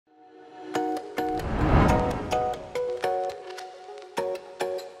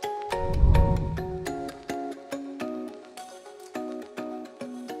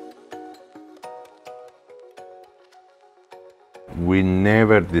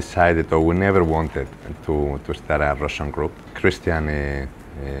never decided, or we never wanted to start a Russian group. Christian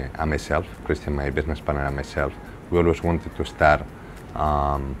and myself, Christian, my business partner, and myself, we always wanted to start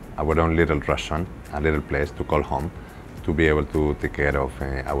our own little Russian, a little place to call home, to be able to take care of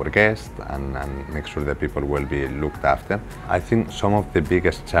our guests and make sure that people will be looked after. I think some of the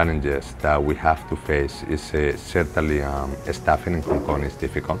biggest challenges that we have to face is certainly staffing in Hong Kong is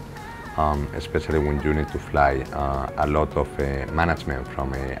difficult, especially when you need to fly a lot of management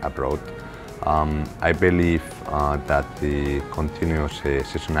from abroad. I believe that the continuous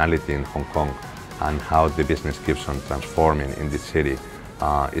seasonality in Hong Kong and how the business keeps on transforming in this city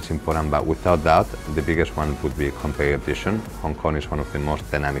is important, but without doubt, the biggest one would be competition. Hong Kong is one of the most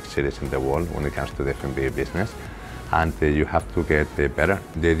dynamic cities in the world when it comes to the F&B business, and you have to get better.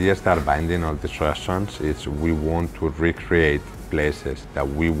 The ideas that are binding all these restaurants is we want to recreate places that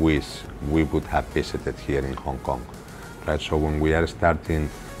we wish we would have visited here in Hong Kong. Right? So when we are starting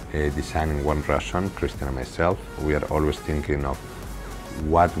designing one restaurant, Christian and myself, we are always thinking of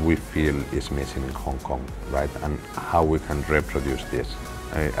what we feel is missing in Hong Kong, right? And how we can reproduce this.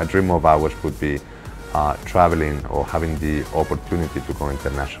 A dream of ours would be traveling or having the opportunity to go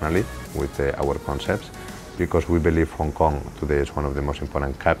internationally with our concepts, because we believe Hong Kong today is one of the most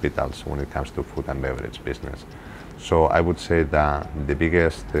important capitals when it comes to food and beverage business. So I would say that the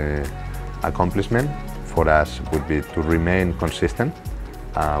biggest accomplishment for us would be to remain consistent,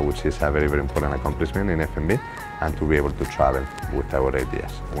 which is a very, very important accomplishment in F&B, and to be able to travel with our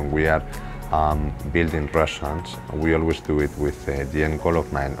ideas. When we are building restaurants, we always do it with the end goal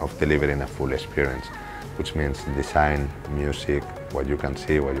of mind of delivering a full experience, which means design, music, what you can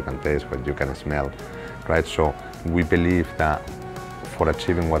see, what you can taste, what you can smell, right? So we believe that for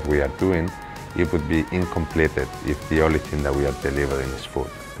achieving what we are doing, it would be incomplete if the only thing that we are delivering is food.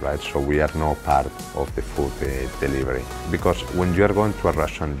 Right? So we are not part of the food delivery. Because when you are going to a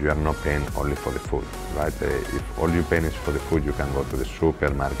restaurant, you are not paying only for the food, right? If all you pay is for the food, you can go to the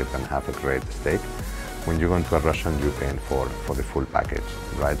supermarket and have a great steak. When you go into a restaurant, you're paying for the full package,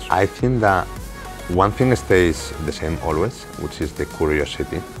 right? So I think that one thing stays the same always, which is the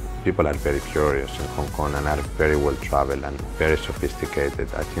curiosity. People are very curious in Hong Kong and are very well traveled and very sophisticated.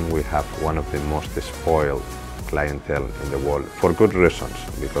 I think we have one of the most spoiled clientele in the world, for good reasons,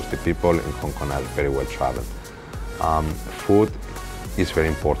 because the people in Hong Kong are very well traveled. Food is very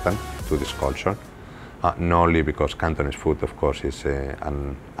important to this culture, not only because Cantonese food, of course, is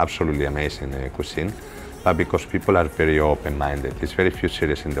an absolutely amazing cuisine, but because people are very open-minded. There's very few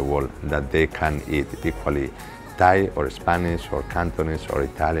cities in the world that they can eat equally. Thai or Spanish or Cantonese or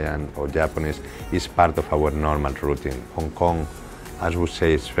Italian or Japanese is part of our normal routine. Hong Kong, as we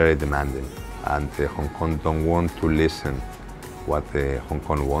say, is very demanding. And Hong Kong don't want to listen what Hong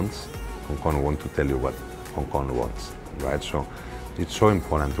Kong wants. Hong Kong want to tell you what Hong Kong wants, right? So it's so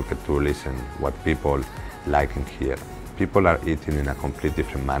important to get to listen what people like in here. People are eating in a completely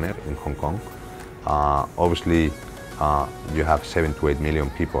different manner in Hong Kong. Obviously, you have 7 to 8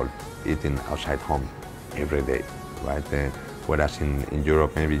 million people eating outside home every day, right? Whereas in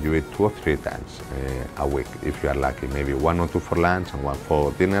Europe, maybe you eat 2 or 3 times a week, if you are lucky. Maybe 1 or 2 for lunch and 1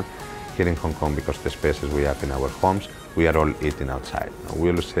 for dinner. Here in Hong Kong, because the spaces we have in our homes, we are all eating outside. We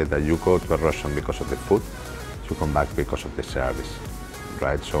always say that you go to a restaurant because of the food, you come back because of the service,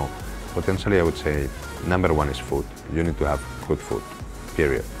 right? So potentially I would say number 1 is food. You need to have good food,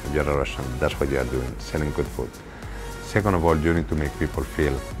 period. If you're a restaurant, that's what you are doing, selling good food. Second of all, you need to make people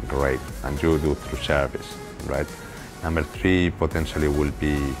feel great, and you do through service, right? Number 3 potentially will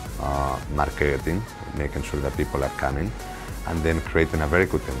be marketing, making sure that people are coming, and then creating a very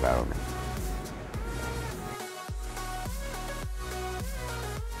good environment.